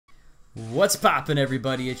What's poppin',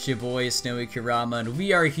 everybody? It's your boy SnowyKurama, and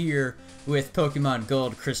we are here with Pokemon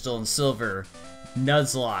Gold, Crystal, and Silver,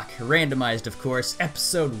 Nuzlocke, randomized, of course,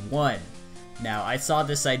 episode 1. Now, I saw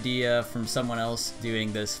this idea from someone else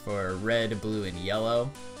doing this for Red, Blue, and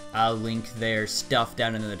Yellow. I'll link their stuff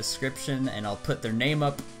down in the description, and I'll put their name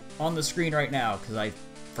up on the screen right now, because I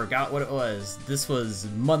forgot what it was. This was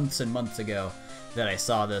months and months ago that I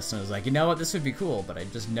saw this, and I was like, you know what, this would be cool, but I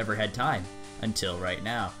just never had time until right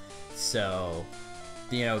now. So,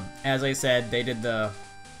 you know, as I said, they did the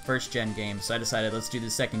first gen games, so I decided let's do the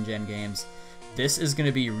second gen games. This is going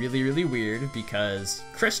to be really, really weird because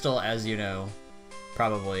Crystal, as you know,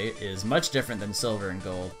 probably, is much different than Silver and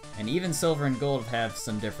Gold. And even Silver and Gold have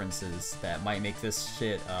some differences that might make this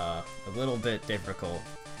shit a little bit difficult.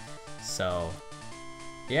 So,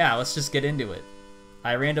 yeah, let's just get into it.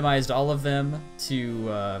 I randomized all of them to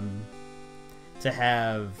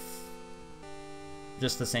have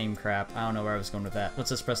just the same crap. I don't know where I was going with that. Let's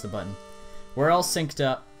just press the button. We're all synced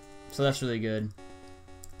up, so that's really good.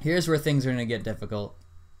 Here's where things are going to get difficult.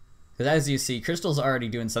 Because as you see, Crystal's already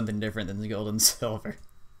doing something different than the Gold and Silver.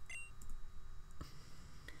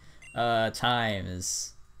 Time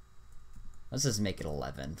is... Let's just make it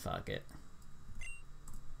 11, fuck it.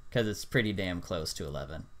 Because it's pretty damn close to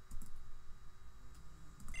 11.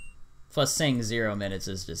 Plus saying 0 minutes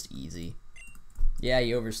is just easy. Yeah,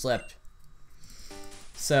 you overslept.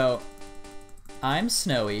 So, I'm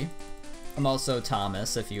Snowy. I'm also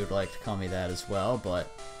Thomas, if you would like to call me that as well,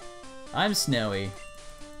 but I'm Snowy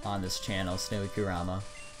on this channel, SnowyKurama.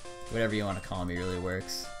 Whatever you want to call me really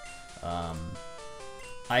works.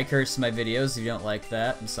 I curse my videos. If you don't like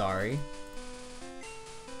that, I'm sorry.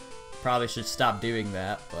 Probably should stop doing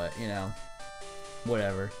that, but, you know,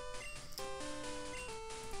 whatever.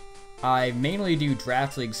 I mainly do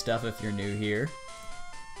Draft League stuff if you're new here.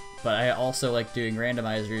 But I also like doing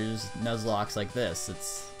randomizers, Nuzlocks like this.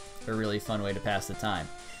 It's a really fun way to pass the time.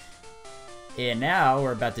 And now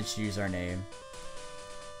we're about to choose our name.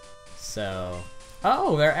 So...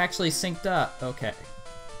 Oh, they're actually synced up. Okay.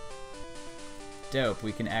 Dope,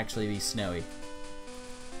 we can actually be Snowy.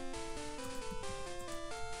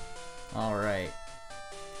 Alright.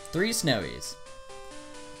 3 Snowies.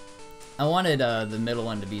 I wanted the middle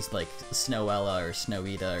one to be like Snowella or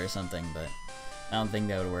Snowita or something, but I don't think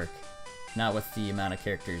that would work. Not with the amount of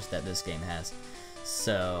characters that this game has.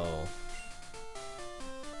 So...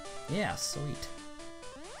 yeah, sweet.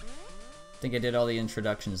 I think I did all the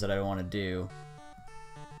introductions that I want to do.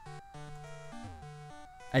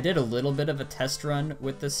 I did a little bit of a test run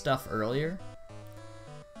with this stuff earlier.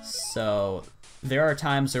 So, there are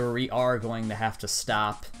times where we are going to have to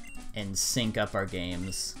stop and sync up our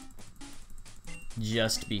games.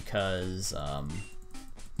 Just because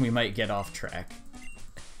we might get off track.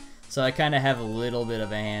 So I kind of have a little bit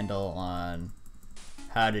of a handle on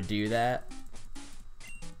how to do that.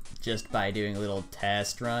 Just by doing a little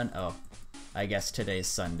test run. Oh, I guess today's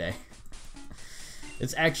Sunday.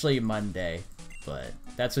 It's actually Monday, but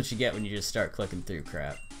that's what you get when you just start clicking through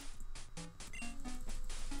crap.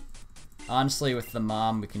 Honestly, with the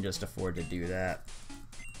mom, we can just afford to do that.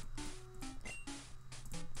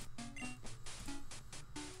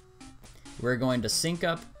 We're going to sync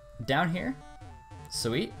up down here.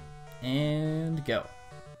 Sweet. And go.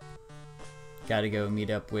 Gotta go meet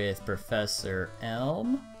up with Professor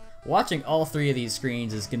Elm. Watching all 3 of these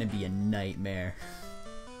screens is gonna be a nightmare.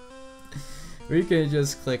 We can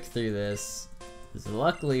just click through this.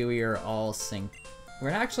 Luckily we are all synced. We're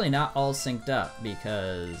actually not all synced up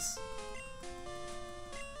because...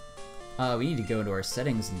 we need to go into our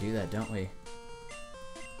settings and do that, don't we?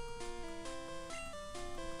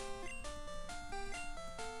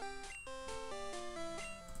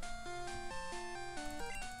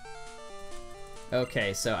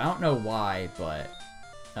 Okay, so I don't know why, but,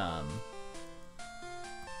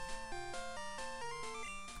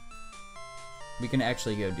 we can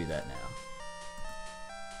actually go do that now.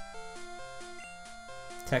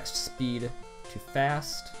 Text speed too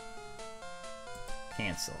fast.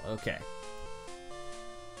 Cancel, okay.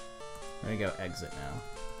 I'm gonna go exit now.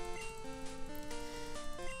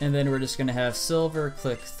 And then we're just gonna have Silver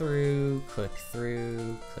click through, click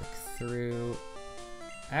through, click through.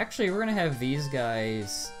 Actually, we're gonna have these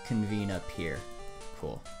guys convene up here.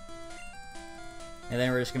 Cool. And then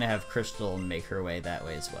we're just gonna have Crystal make her way that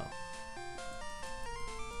way as well.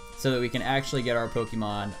 So that we can actually get our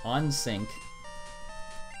Pokemon on sync.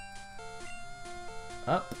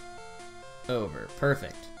 Up. Over.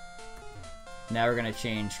 Perfect. Now we're gonna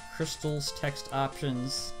change Crystal's text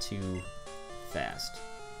options to fast.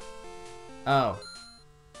 Oh.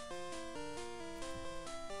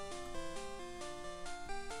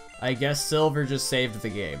 I guess Silver just saved the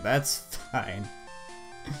game. That's fine.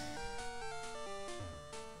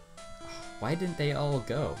 Why didn't they all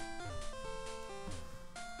go?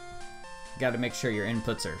 Gotta make sure your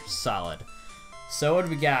inputs are solid. So what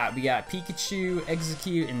do we got? We got Pikachu,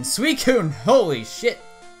 Execute, and Suicune! Holy shit!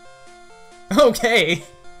 Okay!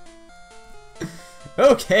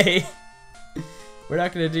 Okay! We're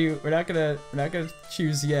not gonna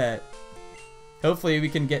choose yet. Hopefully we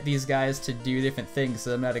can get these guys to do different things,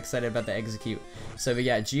 so I'm not excited about the Execute. So we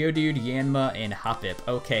got Geodude, Yanma, and Hoppip.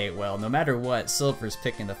 Okay, well, no matter what, Silver's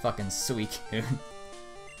picking the fucking Suicune.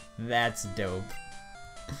 That's dope.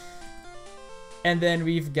 And then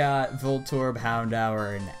we've got Voltorb,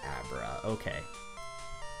 Houndour, and Abra. Okay.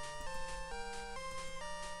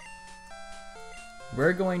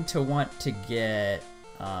 We're going to want to get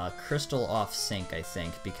Crystal off sync, I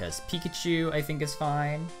think, because Pikachu, I think, is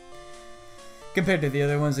fine. Compared to the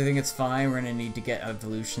other ones, I think it's fine. We're gonna need to get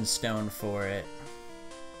Evolution Stone for it.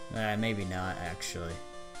 Maybe not, actually.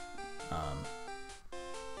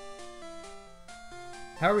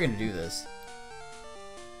 How are we gonna do this?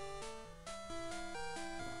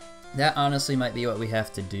 That honestly might be what we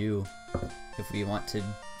have to do if we want to,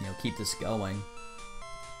 you know, keep this going.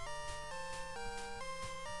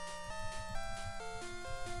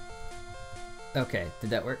 Okay, did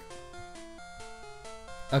that work?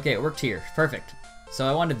 Okay, it worked here. Perfect. So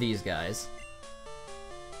I wanted these guys.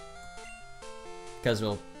 Because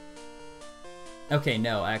we'll... Okay,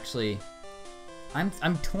 no, actually... I'm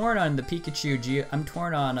torn on the Pikachu... I'm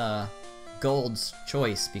torn on Gold's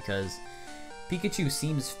choice, because Pikachu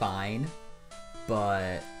seems fine,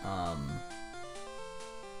 but... I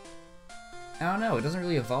don't know, it doesn't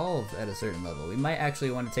really evolve at a certain level. We might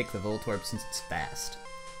actually want to take the Voltorb since it's fast.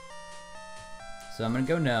 So I'm gonna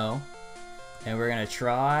go no. And we're gonna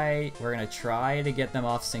try to get them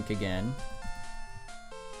off sync again.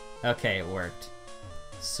 Okay, it worked.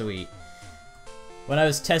 Sweet. When I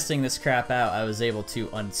was testing this crap out, I was able to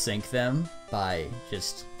unsync them by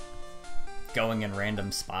just going in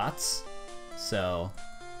random spots. So,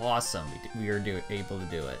 awesome. We were able to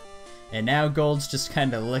do it. And now Gold's just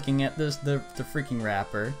kind of looking at the freaking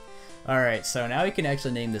wrapper. Alright, so now we can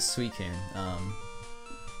actually name this Suicune.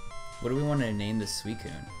 What do we want to name this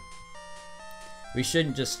Suicune? We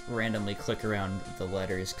shouldn't just randomly click around the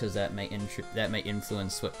letters, because that may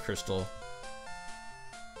influence what Crystal...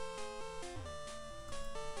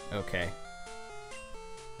 Okay.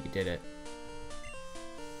 We did it.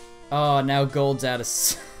 Oh, now Gold's out of...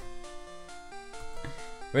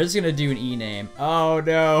 We're just gonna do an E name. Oh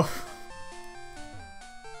no!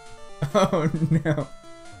 Oh no!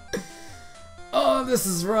 Oh, this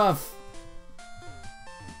is rough!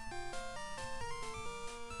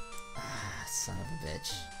 Son of a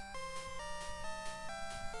bitch.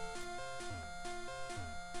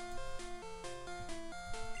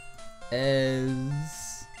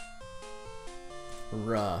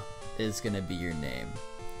 Ezra is gonna be your name.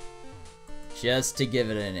 Just to give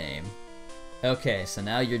it a name. Okay, so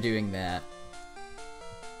now you're doing that.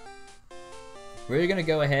 We're gonna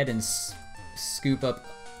go ahead and scoop up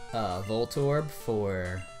Voltorb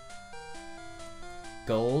for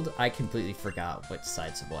Gold. I completely forgot what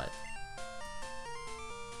side's what.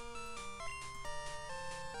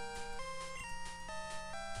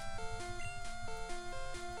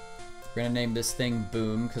 We're gonna name this thing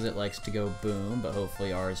Boom, because it likes to go boom, but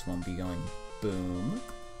hopefully ours won't be going boom.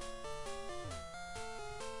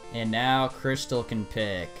 And now Crystal can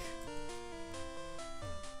pick.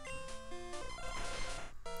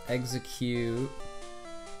 Execute.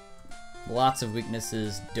 Lots of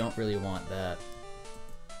weaknesses, don't really want that.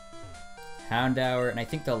 Houndour, and I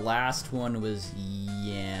think the last one was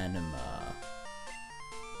Yanma.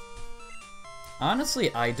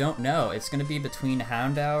 Honestly, I don't know. It's gonna be between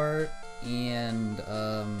Houndour and,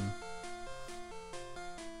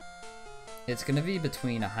 it's gonna be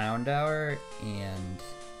between a Houndour and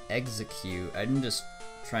Execute. I'm just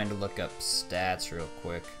trying to look up stats real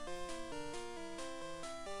quick.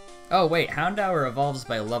 Oh wait, Houndour evolves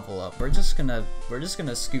by level up. We're just gonna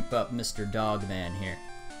scoop up Mr. Dogman here.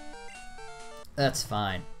 That's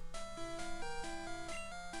fine.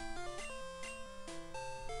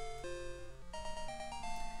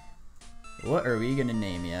 What are we gonna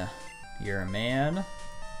name ya? You're a man?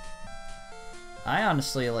 I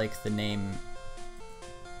honestly like the name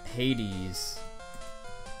Hades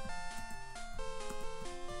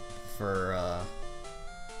for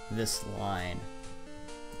this line.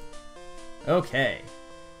 Okay.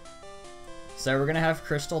 So we're gonna have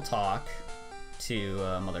Crystal talk to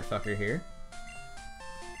motherfucker here.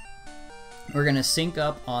 We're gonna sync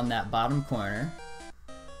up on that bottom corner.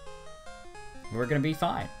 We're gonna be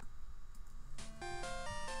fine.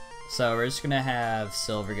 So we're just gonna have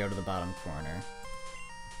Silver go to the bottom corner.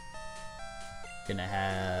 Gonna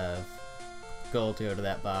have Gold go to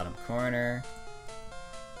that bottom corner.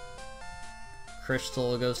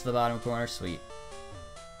 Crystal goes to the bottom corner. Sweet.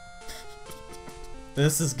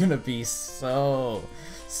 This is gonna be so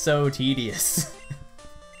tedious.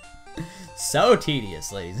 So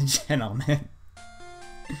tedious, ladies and gentlemen.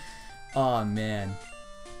 Oh man.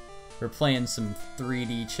 We're playing some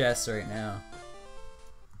 3D chess right now.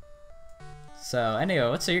 So anyway,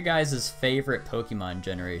 what's your guys' favorite Pokemon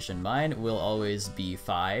generation? Mine will always be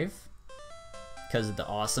 5. Because of the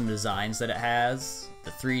awesome designs that it has.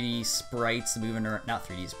 The 3D sprites moving around, not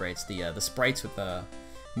 3D sprites, the sprites with the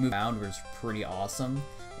move around was pretty awesome.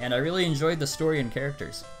 And I really enjoyed the story and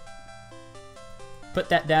characters. Put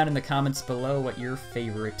that down in the comments below what your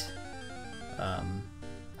favorite,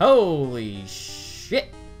 holy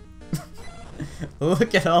shit!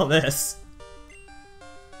 Look at all this!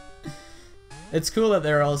 It's cool that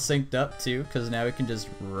they're all synced up too, because now we can just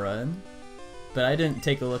run. But I didn't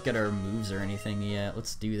take a look at our moves or anything yet.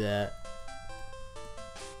 Let's do that.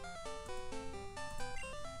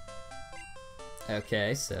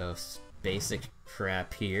 Okay, so basic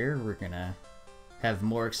crap here. We're gonna have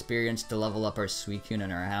more experience to level up our Suicune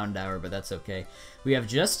and our Houndour, but that's okay. We have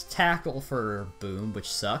just Tackle for Boom, which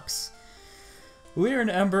sucks. Leer and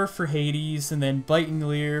Ember for Hades, and then Biting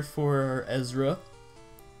Leer for Ezra.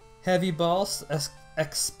 Heavy Ball,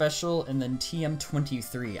 X Special, and then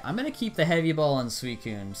TM23. I'm gonna keep the Heavy Ball on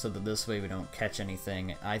Suicune so that this way we don't catch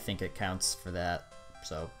anything. I think it counts for that,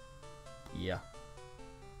 so yeah.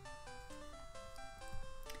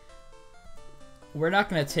 We're not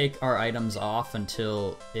gonna take our items off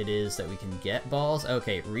until it is that we can get balls.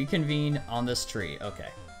 Okay, reconvene on this tree. Okay.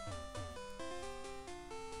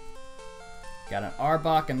 Got an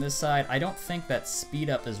Arbok on this side. I don't think that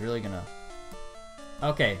speed up is really gonna...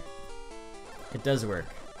 Okay. It does work.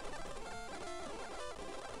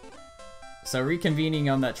 So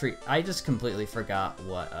reconvening on that tree, I just completely forgot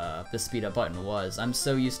what the speed up button was. I'm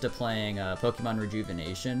so used to playing Pokemon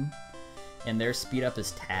Rejuvenation, and their speed up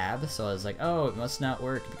is tab, so I was like, oh, it must not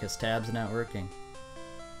work because tab's not working.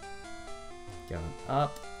 Going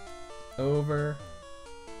up, over.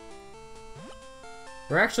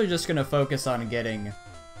 We're actually just gonna focus on getting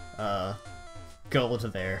Gold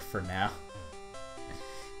there for now.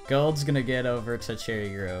 Gold's gonna get over to Cherry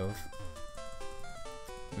Grove.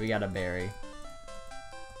 We got a berry.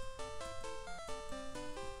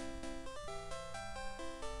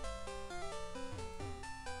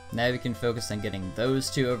 Now we can focus on getting those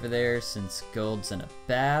two over there since Gold's in a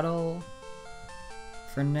battle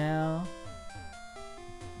for now.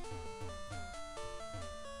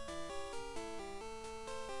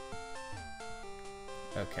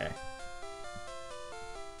 Okay.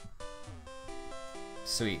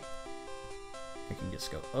 Sweet. I can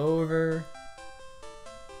just go over.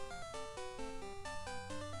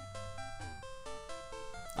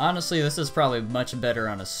 Honestly, this is probably much better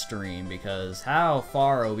on a stream because how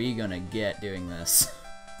far are we gonna get doing this?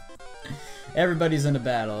 Everybody's in a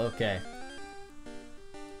battle, okay.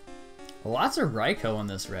 Lots of Raikou on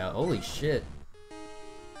this route, holy shit.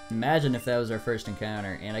 Imagine if that was our first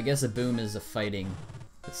encounter, and I guess a Boom is a fighting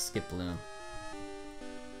the Skiploom.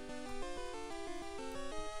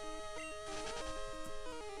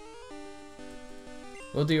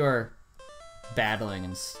 We'll do our battling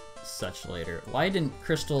and such later. Why didn't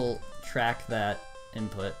Crystal track that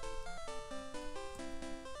input?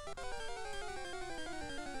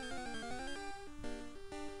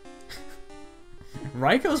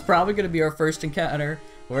 Raikou's probably going to be our first encounter.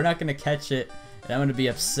 We're not going to catch it, and I'm going to be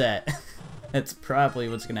upset. That's probably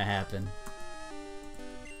what's going to happen.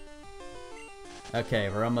 Okay,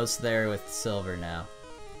 we're almost there with Silver now.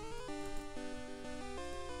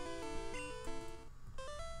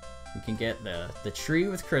 We can get the tree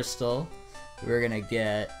with Crystal. We're gonna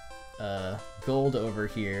get Gold over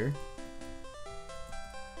here.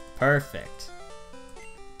 Perfect.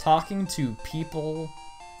 Talking to people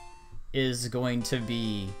is going to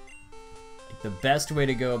be like the best way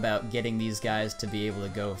to go about getting these guys to be able to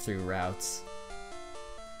go through routes.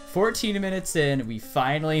 14 minutes in, we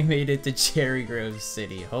finally made it to Cherry Grove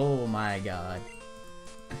City. Oh my god.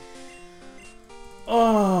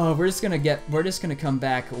 Oh, we're just gonna come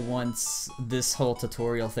back once this whole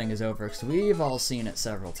tutorial thing is over, because we've all seen it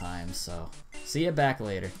several times, so see you back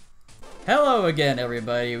later. Hello again,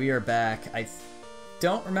 everybody, we are back. I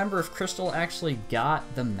don't remember if Crystal actually got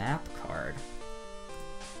the map card.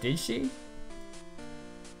 Did she?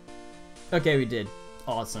 Okay, we did.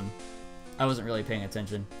 Awesome. I wasn't really paying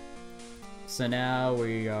attention. So now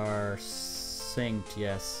we are synced,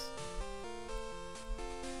 yes.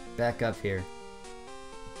 Back up here.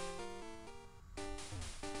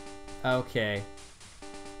 Okay.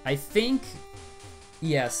 I think...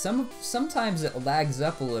 Yeah, sometimes it lags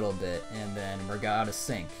up a little bit, and then we're out of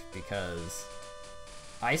sync, because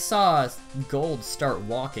I saw Gold start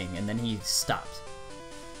walking, and then he stopped.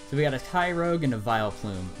 So we got a Tyrogue and a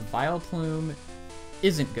Vileplume. Vileplume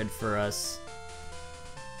isn't good for us.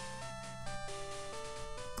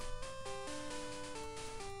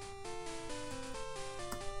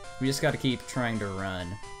 We just gotta keep trying to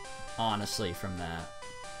run, honestly, from that.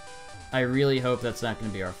 I really hope that's not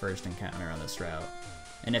gonna be our first encounter on this route.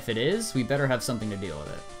 And if it is, we better have something to deal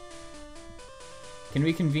with it. Can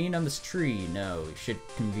we convene on this tree? No, we should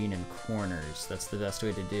convene in corners. That's the best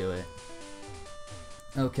way to do it.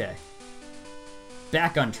 Okay.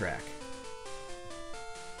 Back on track.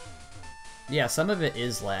 Yeah, some of it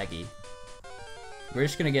is laggy. We're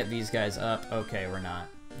just gonna get these guys up. Okay, we're not.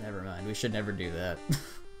 Never mind. We should never do that.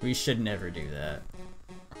 We should never do that.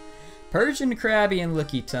 Persian Krabby and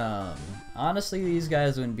Lickitung. Honestly, these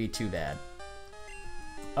guys wouldn't be too bad.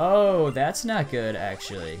 Oh, that's not good,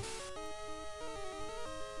 actually.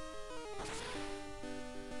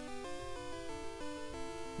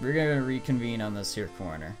 We're gonna reconvene on this here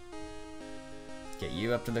corner. Get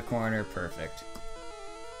you up to the corner, perfect.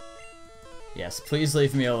 Yes, please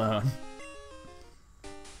leave me alone.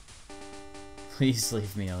 Please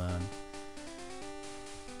leave me alone.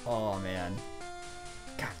 Oh, man.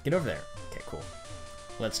 God, get over there. Okay, cool.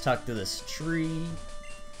 Let's talk to this tree.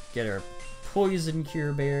 Get our poison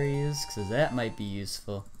cure berries, because that might be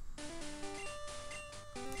useful.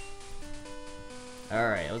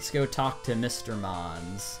 Alright, let's go talk to Mr.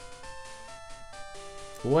 Mons.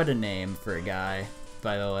 What a name for a guy,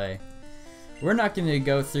 by the way. We're not going to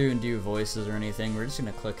go through and do voices or anything. We're just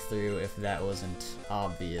going to click through if that wasn't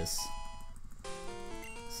obvious.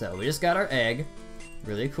 So, we just got our egg.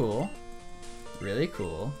 Really cool. Really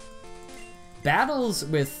cool. Battles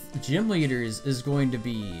with gym leaders is going to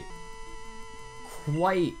be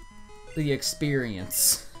quite the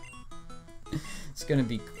experience. It's going to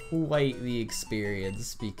be quite the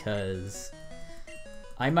experience because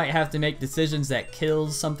I might have to make decisions that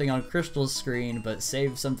kills something on Crystal's screen but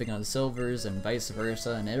save something on Silver's and vice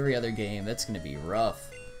versa. In every other game, that's going to be rough.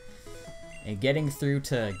 And getting through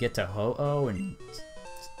to get to Ho-Oh and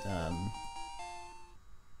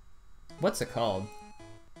what's it called?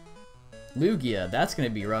 Lugia, that's going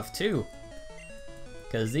to be rough too.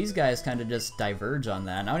 Because these guys kind of just diverge on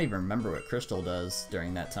that, and I don't even remember what Crystal does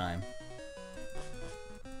during that time.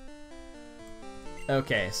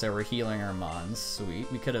 Okay, so we're healing our Mons.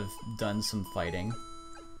 Sweet. We could have done some fighting.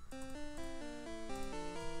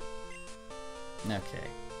 Okay.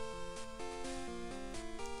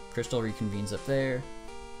 Crystal reconvenes up there.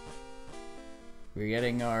 We're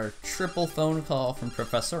getting our triple phone call from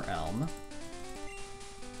Professor Elm.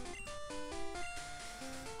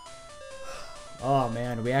 Oh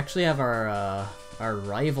man, we actually have our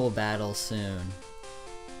rival battle soon.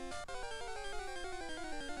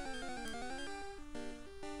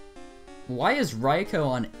 Why is Raikou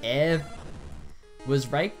on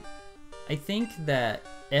I think that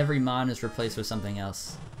every Mon is replaced with something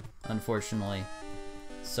else, unfortunately.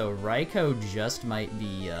 So Raikou just might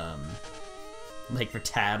be, like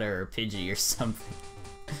Rattata or Pidgey or something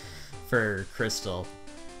for Crystal.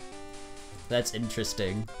 That's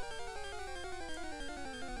interesting.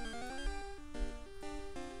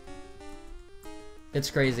 It's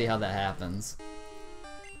crazy how that happens.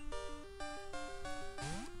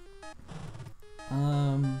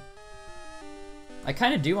 I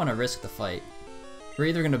kind of do want to risk the fight. We're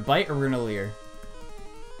either going to bite or we're going to leer.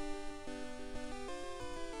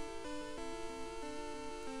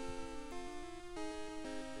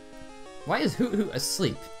 Why is Hoot Hoot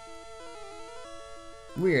asleep?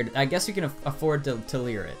 Weird. I guess we can afford to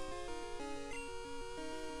leer it.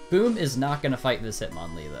 Boom is not going to fight this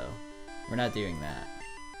Hitmonlee, though. We're not doing that.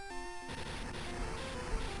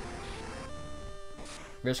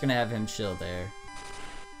 We're just going to have him chill there.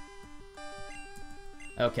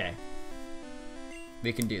 Okay.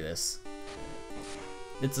 We can do this.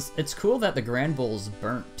 It's cool that the Grand Bull's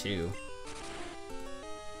burnt, too.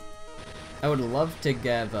 I would love to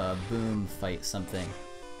have Boom fight something.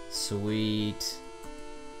 Sweet.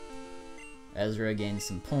 Ezra gains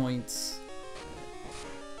some points.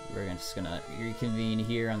 We're just gonna reconvene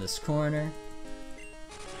here on this corner.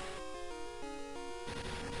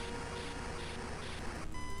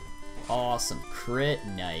 Awesome. Crit.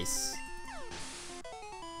 Nice.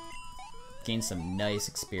 Gain some nice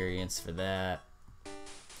experience for that.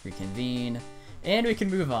 Reconvene. And we can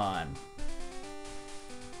move on.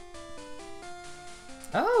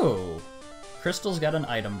 Oh! Crystal's got an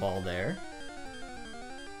item ball there.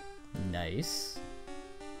 Nice.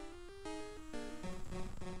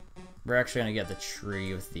 We're actually gonna get the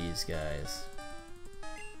tree with these guys.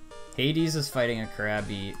 Hades is fighting a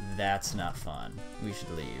Krabby. That's not fun. We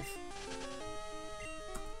should leave.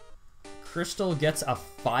 Crystal gets a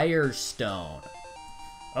Firestone.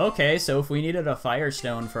 Okay, so if we needed a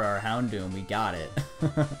Firestone for our Houndoom, we got it.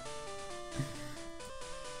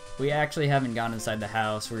 We actually haven't gone inside the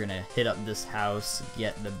house. We're gonna hit up this house,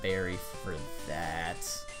 get the berry for that.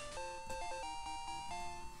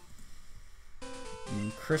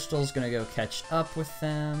 And Crystal's gonna go catch up with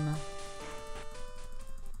them.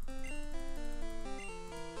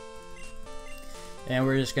 And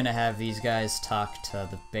we're just gonna have these guys talk to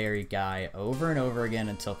the berry guy over and over again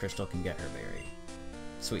until Crystal can get her berry.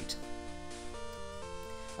 Sweet.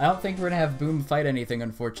 I don't think we're gonna have Boom fight anything,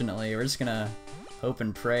 unfortunately. We're just gonna hope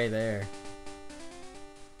and pray there.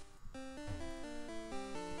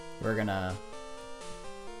 We're gonna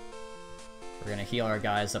heal our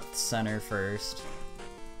guys up the center first,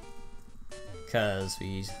 because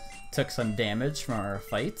we took some damage from our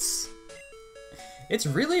fights. It's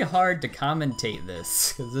really hard to commentate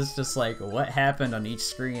this, because it's just like, what happened on each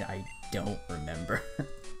screen? I don't remember.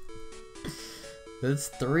 It's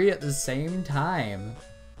 3 at the same time.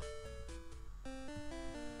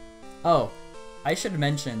 Oh, I should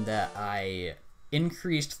mention that I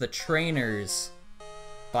increased the trainers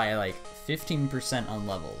by like 15% on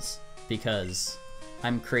levels, because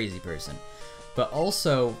I'm a crazy person. But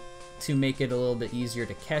also, to make it a little bit easier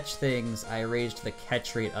to catch things, I raised the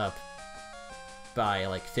catch rate up by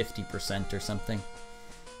like 50% or something.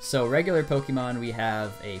 So regular Pokemon, we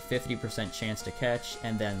have a 50% chance to catch,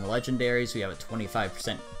 and then the legendaries, we have a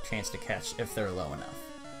 25% chance to catch if they're low enough.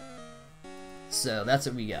 So that's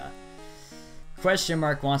what we got. Question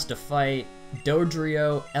Mark wants to fight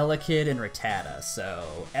Dodrio, Elekid, and Rattata.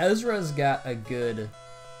 So Ezra's got a good...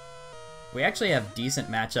 We actually have decent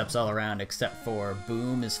matchups all around, except for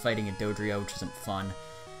Boom is fighting a Dodrio, which isn't fun.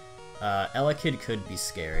 Elekid could be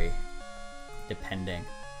scary, depending.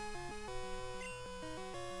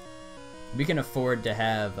 We can afford to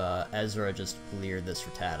have Ezra just clear this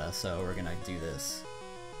Rattata, so we're gonna do this.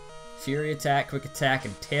 Fury Attack, Quick Attack,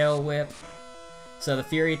 and Tail Whip. So the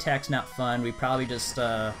Fury Attack's not fun. We probably just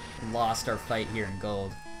lost our fight here in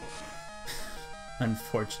Gold.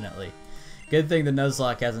 Unfortunately. Good thing the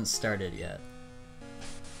Nuzlocke hasn't started yet,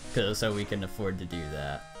 so we can afford to do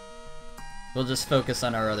that. We'll just focus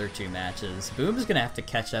on our other 2 matches. Boom's gonna have to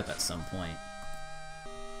catch up at some point.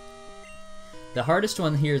 The hardest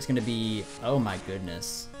one here is gonna be... Oh my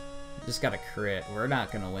goodness. We just got a crit. We're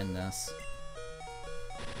not gonna win this.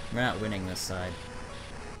 We're not winning this side.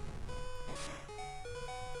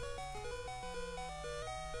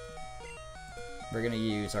 We're gonna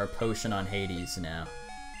use our potion on Hades now.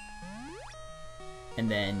 And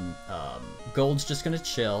then, Gold's just gonna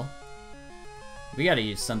chill. We gotta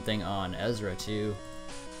use something on Ezra, too.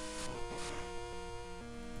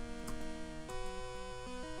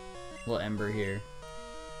 Little Ember here.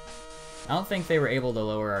 I don't think they were able to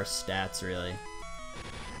lower our stats, really.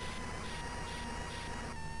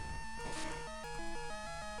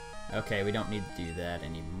 Okay, we don't need to do that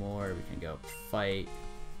anymore. We can go fight.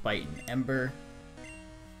 Bite and Ember.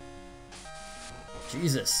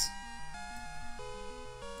 Jesus.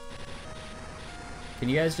 Can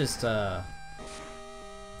you guys just, We're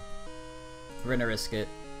gonna risk it.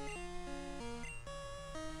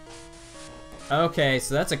 Okay,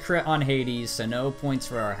 so that's a crit on Hades, so no points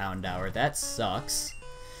for our Houndour. That sucks.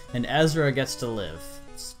 And Ezra gets to live.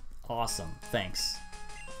 It's awesome. Thanks.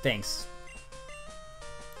 Thanks.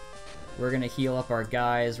 We're gonna heal up our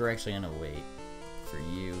guys. We're actually gonna wait for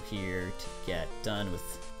you here to get done with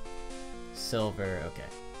Silver. Okay.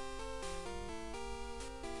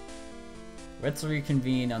 Let's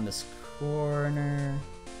reconvene on this corner.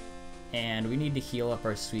 And we need to heal up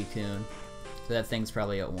our Suicune. So that thing's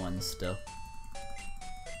probably at 1 still.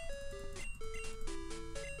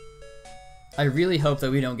 I really hope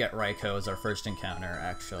that we don't get Raikou as our first encounter,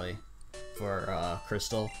 actually, for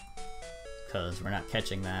Crystal. Because we're not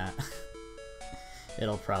catching that.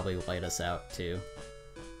 It'll probably light us out, too.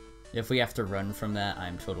 If we have to run from that,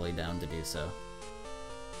 I'm totally down to do so.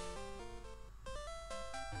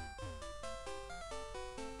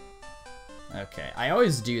 Okay, I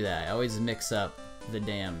always do that. I always mix up the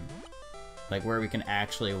damn... like, where we can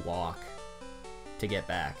actually walk to get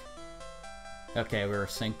back. Okay, we're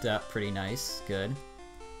synced up pretty nice. Good.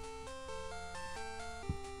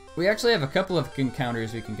 We actually have a couple of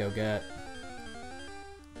encounters we can go get.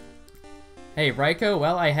 Hey, Raikou,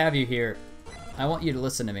 while I have you here, I want you to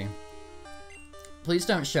listen to me. Please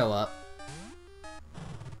don't show up.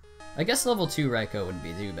 I guess level 2 Raikou wouldn't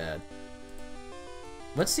be too bad.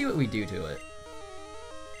 Let's see what we do to it.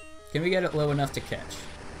 Can we get it low enough to catch?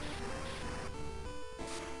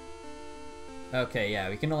 Okay, yeah,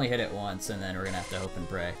 we can only hit it once, and then we're gonna have to hope and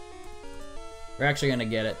pray. We're actually gonna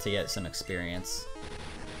get it to get some experience.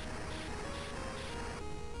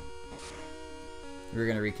 We're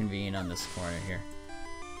gonna reconvene on this corner here.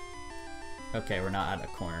 Okay, we're not out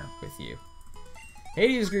of corner with you.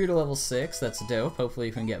 Hades grew to level 6, that's dope. Hopefully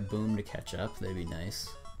you can get Boom to catch up, that'd be nice.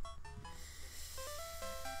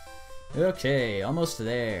 Okay, almost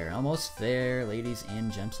there, ladies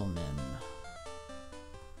and gentlemen.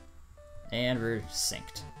 And we're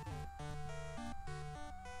synced.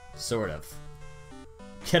 Sort of.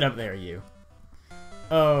 Get up there, you.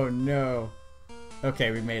 Oh no.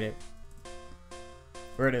 Okay, we made it.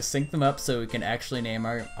 We're gonna sync them up so we can actually name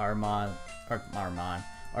our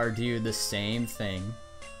dude the same thing.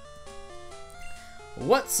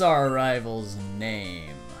 What's our rival's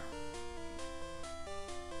name?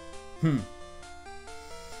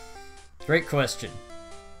 Great question.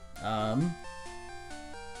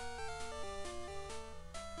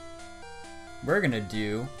 We're gonna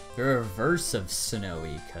do the reverse of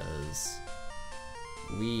Snowy, because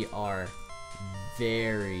we are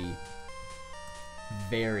very,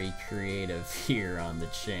 very creative here on the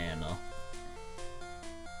channel.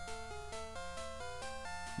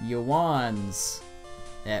 Yuan's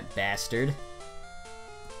that bastard.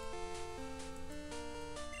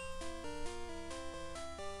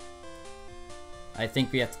 I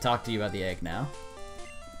think we have to talk to you about the egg now.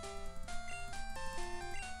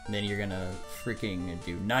 And then you're gonna freaking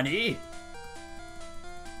do Nani!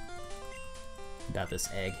 Got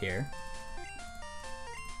this egg here.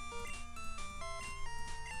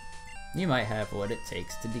 You might have what it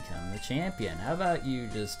takes to become the champion. How about you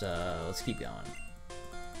just, let's keep going.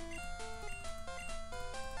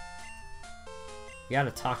 We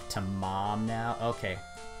gotta talk to Mom now. Okay.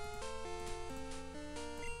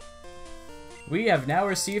 We have now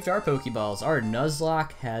received our Pokeballs. Our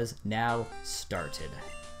Nuzlocke has now started.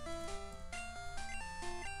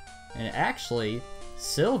 And actually,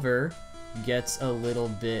 Silver gets a little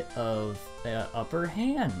bit of upper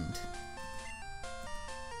hand.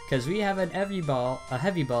 Because we have a heavy ball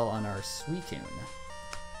on our Suicune.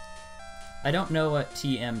 I don't know what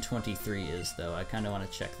TM23 is, though. I kind of want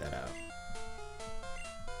to check that out.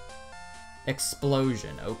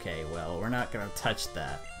 Explosion. Okay, well, we're not going to touch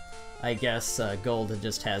that. I guess Gold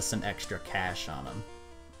just has some extra cash on him.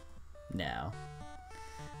 Now.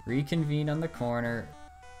 Reconvene on the corner.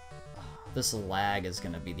 This lag is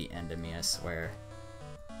going to be the end of me, I swear.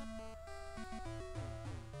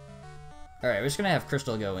 Alright, we're just going to have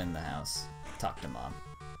Crystal go in the house. Talk to Mom.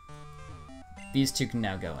 These two can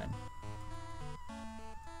now go in.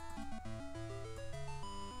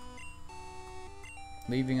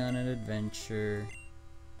 Leaving on an adventure.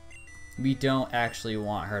 We don't actually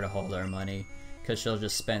want her to hold our money, because she'll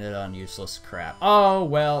just spend it on useless crap. Oh,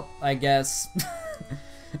 well, I guess...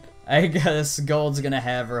 I guess Gold's gonna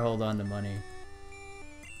have her hold on to money.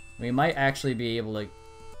 We might actually be able to...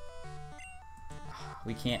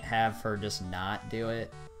 We can't have her just not do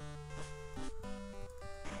it.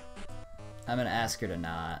 I'm gonna ask her to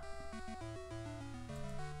not.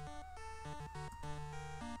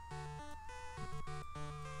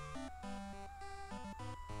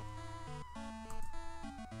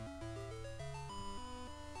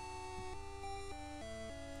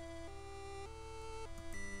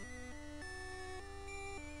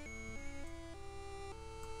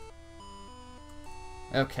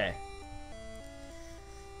 Okay.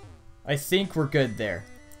 I think we're good there.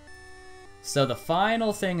 So the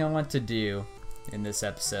final thing I want to do in this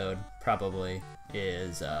episode, probably,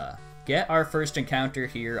 is get our first encounter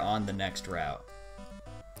here on the next route.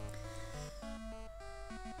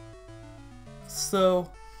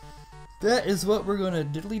 So, that is what we're gonna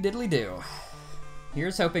diddly do.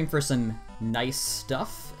 Here's hoping for some nice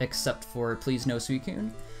stuff, except for please no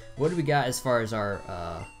Suicune. What do we got as far as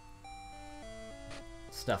our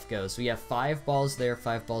stuff goes? We have 5 balls there,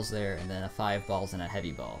 5 balls there, and then 5 balls and a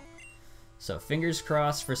heavy ball. So fingers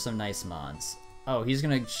crossed for some nice mons. Oh, he's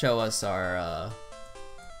gonna show us our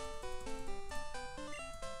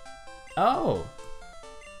Oh!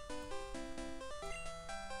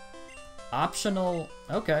 Optional...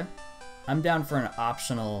 Okay. I'm down for an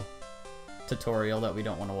optional tutorial that we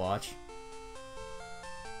don't want to watch.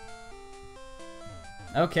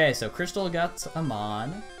 Okay, so Crystal got a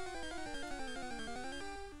mon.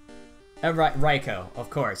 Raikou, of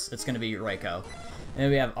course. It's gonna be Raikou. And then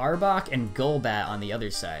we have Arbok and Golbat on the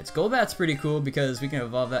other sides. Golbat's pretty cool because we can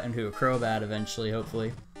evolve that into a Crobat eventually,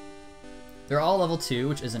 hopefully. They're all level 2,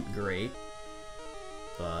 which isn't great.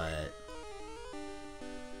 But...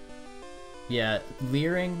 yeah,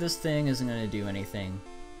 leering this thing isn't going to do anything.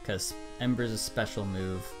 Because Ember's a special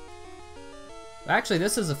move. Actually,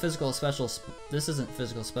 this is a physical special... this isn't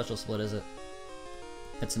physical special split, is it?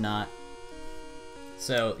 It's not.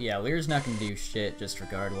 So, yeah, Leer's not going to do shit just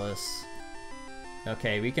regardless.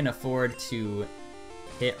 Okay, we can afford to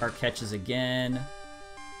hit our catches again.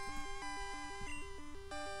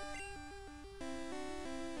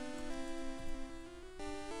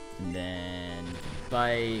 And then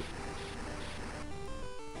bite.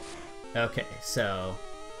 Okay, so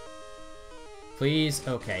please,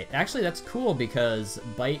 okay. Actually, that's cool because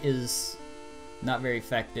bite is not very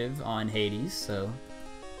effective on Hades, so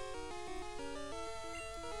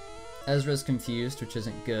Ezra's confused, which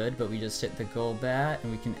isn't good, but we just hit the Golbat,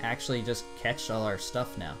 and we can actually just catch all our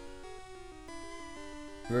stuff now.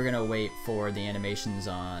 We're gonna wait for the animations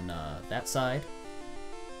on that side.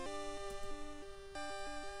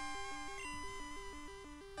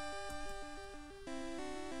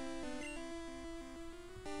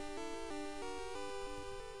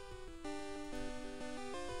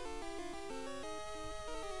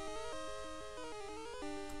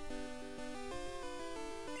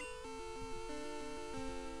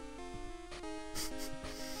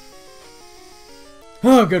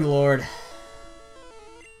 Oh, good lord.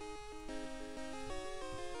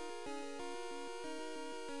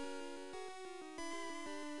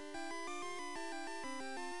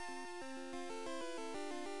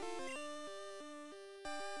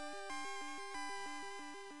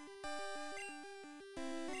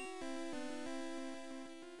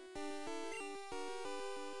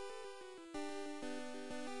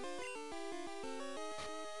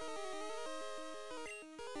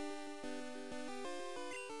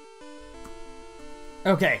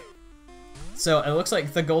 Okay, so it looks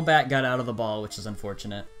like the Golbat got out of the ball, which is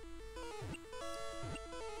unfortunate.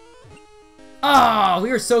 Oh, we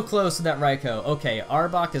were so close to that Raikou. Okay,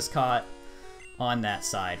 Arbok is caught on that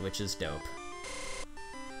side, which is dope.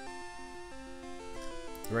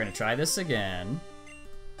 We're gonna try this again.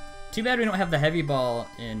 Too bad we don't have the heavy ball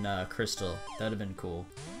in Crystal. That would have been cool.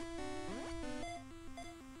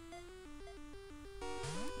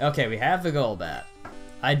 Okay, we have the Golbat.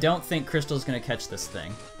 I don't think Crystal's gonna catch this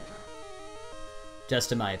thing.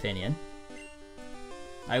 Just in my opinion.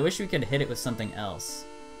 I wish we could hit it with something else.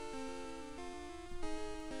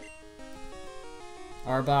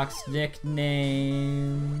 Arbok's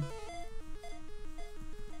nickname...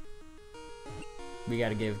 we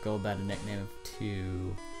gotta give Golbat a nickname of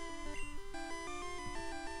 2.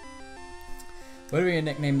 What are we gonna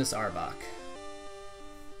nickname this Arbok?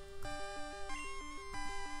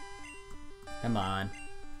 Come on.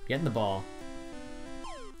 Get in the ball.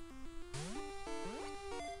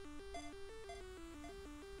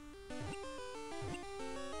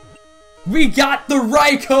 We got the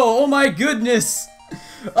Raikou! Oh my goodness!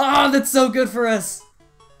 Ah, oh, that's so good for us!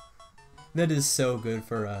 That is so good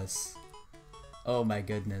for us. Oh my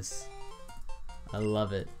goodness. I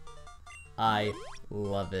love it. I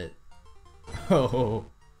love it. Oh.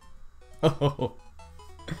 Oh.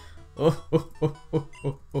 Oh.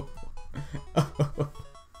 Oh.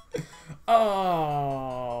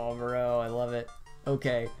 Oh, bro, I love it.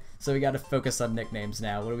 Okay, so we gotta focus on nicknames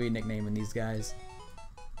now. What are we nicknaming these guys?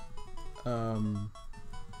 I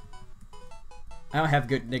don't have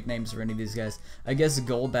good nicknames for any of these guys. I guess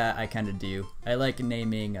Golbat I kinda do. I like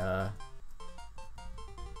naming,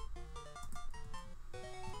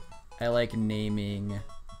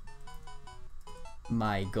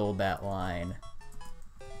 my Golbat line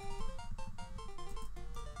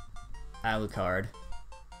Alucard.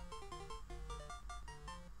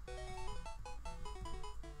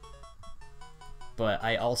 But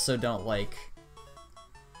I also don't like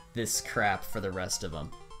this crap for the rest of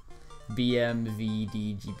them. BM, V,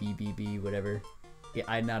 D, G, B, B, B, whatever. Yeah,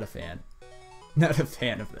 I'm not a fan. Not a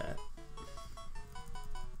fan of that.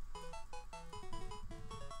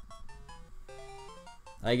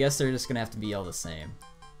 I guess they're just gonna have to be all the same.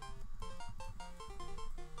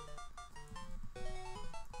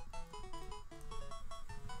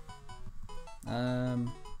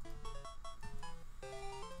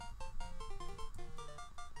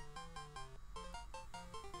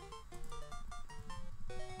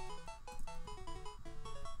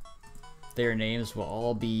 Their names will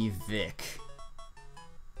all be Vic.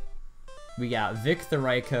 We got Vic the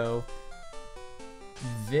Raikou,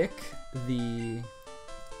 Vic the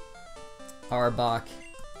Arbok,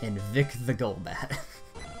 and Vic the Golbat.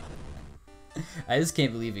 I just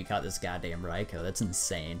can't believe we caught this goddamn Raikou. That's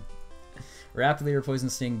insane. Rapidly or Poison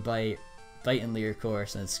Sting, Bite. Bite and Leer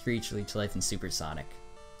Course, and Screech, Leech Life, and Supersonic.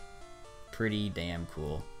 Pretty damn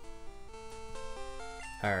cool.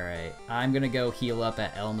 Alright, I'm gonna go heal up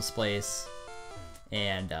at Elm's place.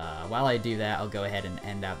 And while I do that, I'll go ahead and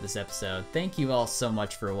end out this episode. Thank you all so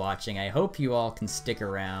much for watching. I hope you all can stick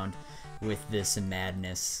around with this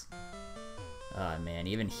madness. Oh man,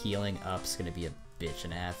 even healing up's gonna be a bitch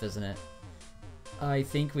and a half, isn't it? I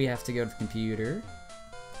think we have to go to the computer.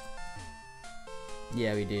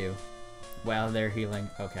 Yeah, we do. While they're healing.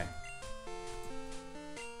 Okay.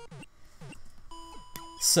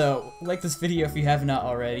 So, like this video if you have not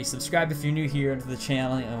already, subscribe if you're new here to the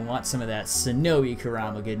channel and want some of that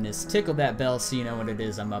SnowyKurama goodness. Tickle that bell so you know what it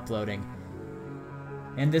is I'm uploading.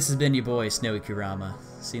 And this has been your boy, SnowyKurama.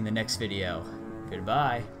 See you in the next video.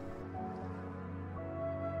 Goodbye.